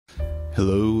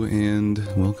Hello and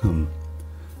welcome.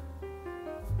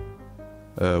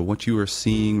 What you are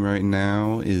seeing right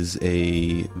now is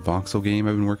a voxel game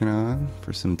I've been working on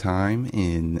for some time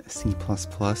in C++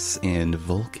 and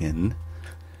Vulkan.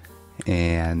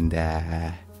 And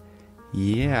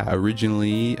yeah,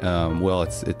 originally, well, I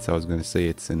was going to say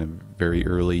it's in a very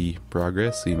early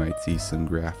progress, so you might see some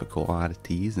graphical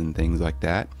oddities and things like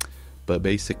that. But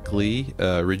basically,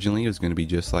 originally it was going to be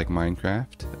just like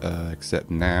Minecraft,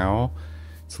 except now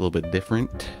it's a little bit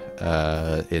different.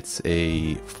 It's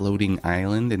a floating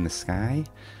island in the sky,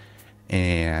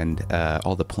 and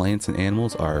all the plants and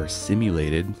animals are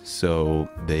simulated, so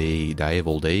they die of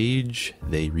old age,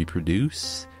 they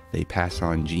reproduce, they pass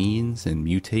on genes and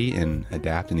mutate and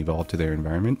adapt and evolve to their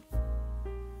environment.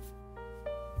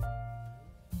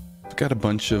 I've got a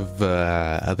bunch of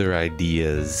other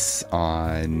ideas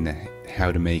on how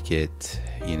to make it,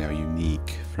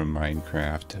 unique from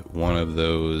Minecraft. One of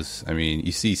those, I mean,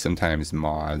 you see sometimes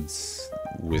mods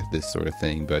with this sort of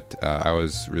thing, but I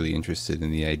was really interested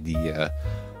in the idea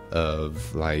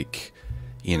of, like,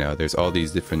 there's all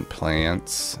these different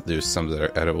plants. There's some that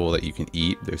are edible that you can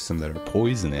eat. There's some that are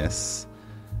poisonous.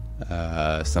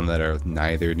 Some that are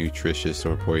neither nutritious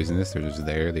or poisonous. They're just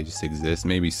there. They just exist.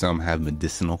 Maybe some have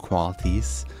medicinal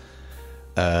qualities.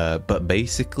 But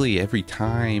basically, every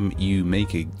time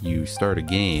you start a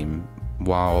game,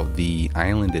 while the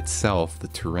island itself, the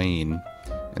terrain,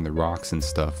 and the rocks and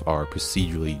stuff are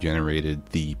procedurally generated,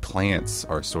 the plants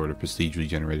are sort of procedurally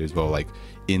generated as well. Like,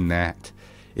 in that,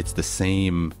 it's the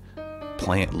same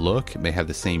plant look. It may have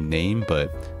the same name,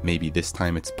 but maybe this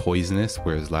time it's poisonous,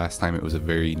 whereas last time it was a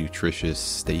very nutritious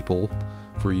staple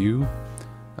for you.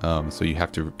 So you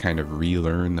have to kind of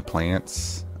relearn the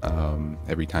plants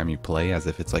every time you play, as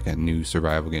if it's like a new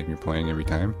survival game you're playing every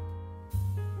time.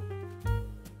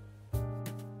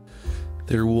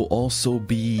 There will also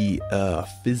be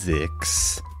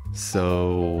physics.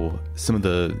 So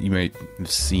you might have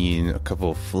seen a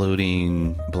couple of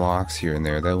floating blocks here and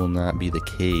there. That will not be the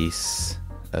case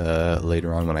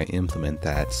later on when I implement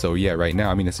that. So yeah, right now,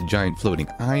 I mean, it's a giant floating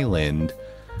island,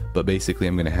 but basically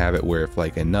I'm going to have it where if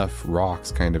like enough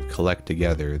rocks kind of collect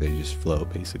together, they just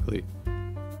float basically.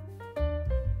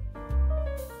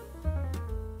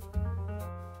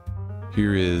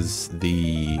 Here is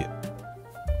the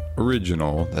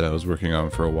original that I was working on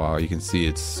for a while. You can see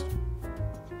it's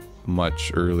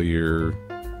much earlier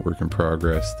work in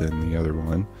progress than the other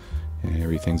one, and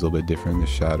everything's a little bit different. The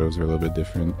shadows are a little bit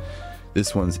different.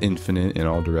 This one's infinite in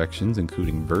all directions,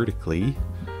 including vertically,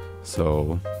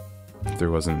 so if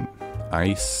there wasn't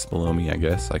ice below me, I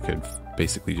guess I could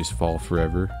basically just fall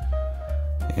forever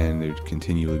and there'd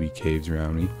continually be caves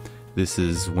around me. This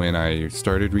is when I first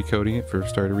started recoding it.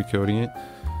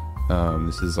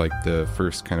 This is like the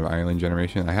first kind of island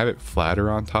generation. I have it flatter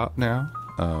on top now,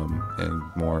 and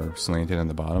more slanted on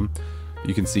the bottom.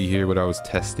 You can see here what I was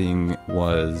testing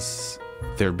was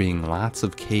there being lots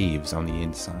of caves on the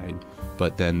inside,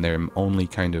 but then they're only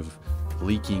kind of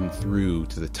leaking through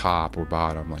to the top or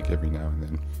bottom, like every now and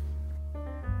then.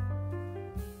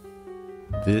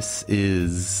 This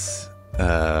is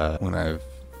when I've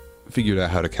figured out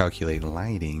how to calculate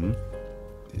lighting.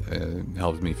 It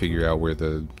helps me figure out where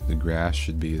the grass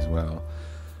should be as well.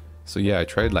 So yeah, I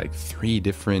tried like 3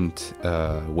 different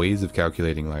ways of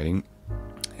calculating lighting,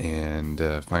 and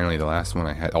finally the last one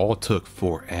I had all took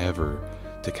forever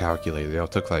to calculate. They all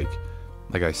took like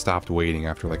I stopped waiting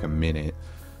after like a minute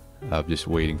of just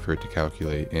waiting for it to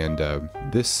calculate, and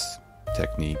this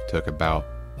technique took about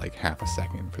like half a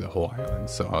second for the whole island,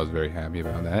 so I was very happy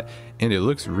about that. And it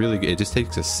looks really good. It just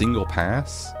takes a single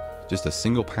pass,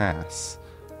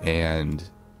 and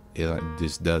it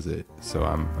just does it. So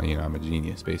I'm a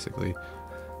genius basically.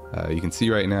 You can see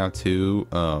right now too,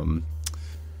 the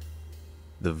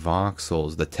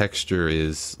voxels, the texture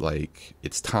is like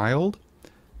it's tiled,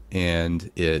 and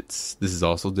this is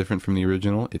also different from the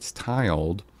original. It's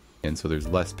tiled, and so there's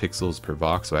less pixels per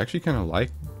voxel. I actually kind of like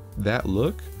that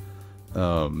look.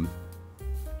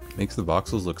 Makes the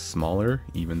voxels look smaller,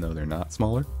 even though they're not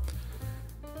smaller.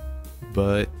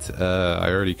 But I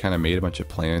already kind of made a bunch of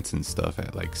plants and stuff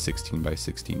at like 16 by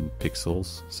 16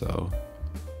 pixels, so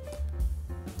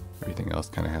everything else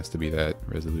kind of has to be that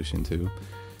resolution too. You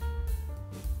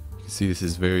can see this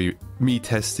is very me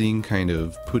testing, kind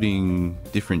of putting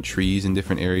different trees in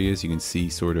different areas. You can see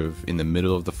sort of in the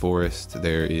middle of the forest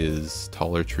there is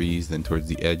taller trees, then towards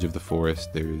the edge of the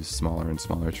forest there's smaller and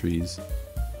smaller trees.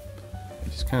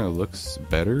 It just kind of looks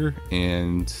better,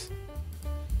 and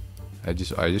I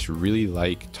just really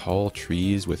like tall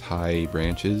trees with high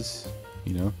branches,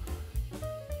 you know.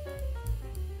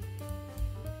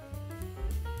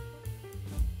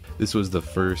 This was the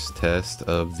first test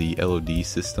of the LOD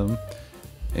system,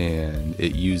 and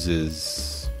it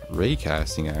uses ray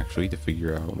casting actually to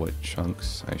figure out what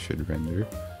chunks I should render.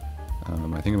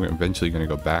 I think I'm eventually going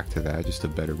to go back to that, just a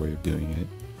better way of doing it.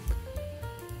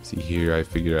 See here, I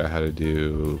figured out how to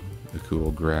do the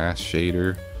cool grass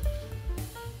shader.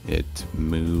 It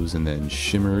moves and then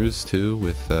shimmers too,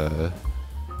 with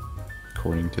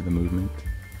according to the movement.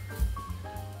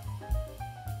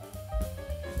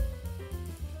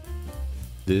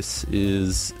 This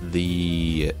is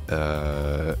the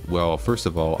well, first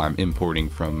of all, I'm importing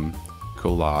from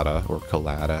Collada or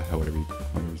Collada, however you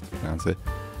pronounce it,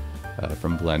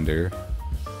 from Blender.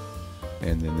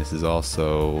 And then this is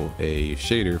also a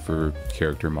shader for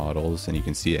character models, and you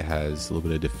can see it has a little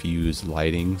bit of diffused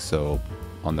lighting, so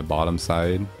on the bottom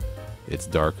side it's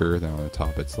darker, then on the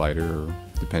top it's lighter, or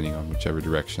depending on whichever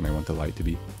direction I want the light to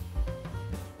be.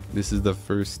 This is the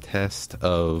first test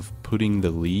of putting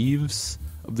the leaves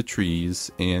of the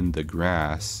trees and the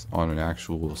grass on an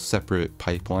actual separate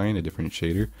pipeline, a different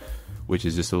shader, which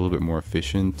is just a little bit more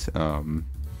efficient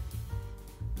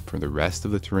for the rest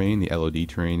of the terrain, the LOD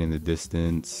terrain in the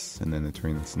distance, and then the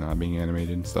terrain that's not being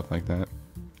animated and stuff like that.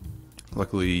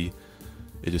 Luckily,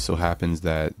 it just so happens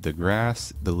that the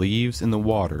grass, the leaves, and the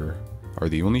water are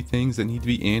the only things that need to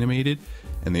be animated,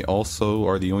 and they also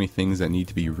are the only things that need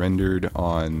to be rendered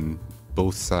on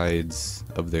both sides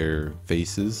of their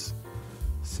faces.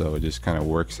 So it just kind of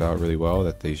works out really well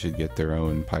that they should get their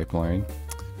own pipeline.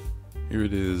 Here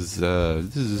it is.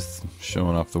 This is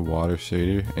showing off the water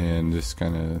shader and just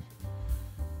kind of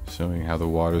showing how the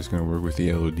water is going to work with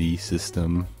the LOD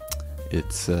system.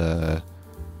 It's a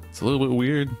little bit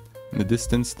weird in the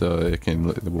distance, though. It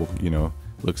can, you know,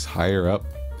 looks higher up.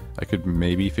 I could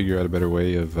maybe figure out a better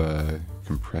way of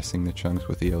compressing the chunks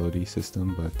with the LOD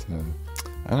system, but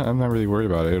I'm not really worried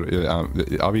about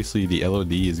it. Obviously, the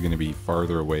LOD is going to be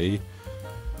farther away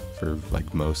for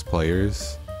like most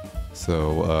players,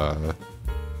 so it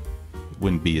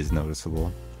wouldn't be as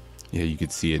noticeable. Yeah, you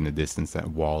could see in the distance that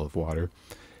wall of water.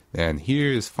 And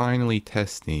here is finally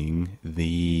testing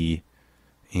the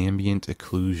ambient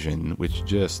occlusion, which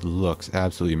just looks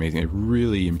absolutely amazing. It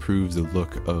really improves the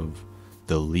look of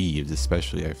the leaves,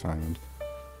 especially, I found.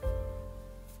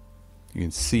 You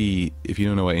can see, if you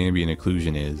don't know what ambient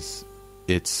occlusion is,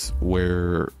 it's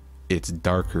where it's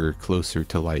darker closer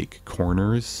to like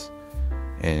corners,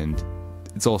 and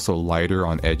it's also lighter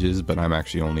on edges, but I'm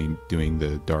actually only doing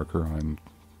the darker on.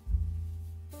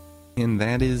 And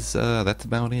that is that's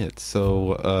about it.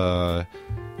 So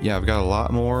yeah, I've got a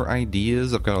lot more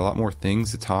ideas, I've got a lot more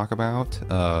things to talk about.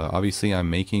 Obviously I'm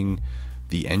making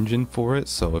the engine for it,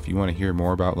 so if you want to hear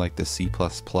more about like the C++ or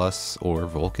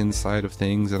Vulkan side of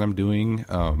things that I'm doing,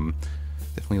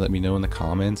 definitely let me know in the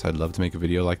comments. I'd love to make a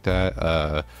video like that.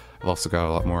 I've also got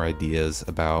a lot more ideas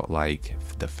about like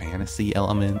the fantasy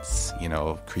elements, you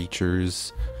know,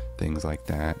 creatures, things like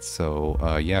that. So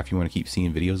yeah, if you want to keep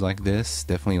seeing videos like this,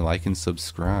 definitely like and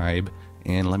subscribe,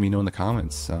 and let me know in the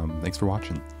comments. Thanks for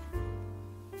watching.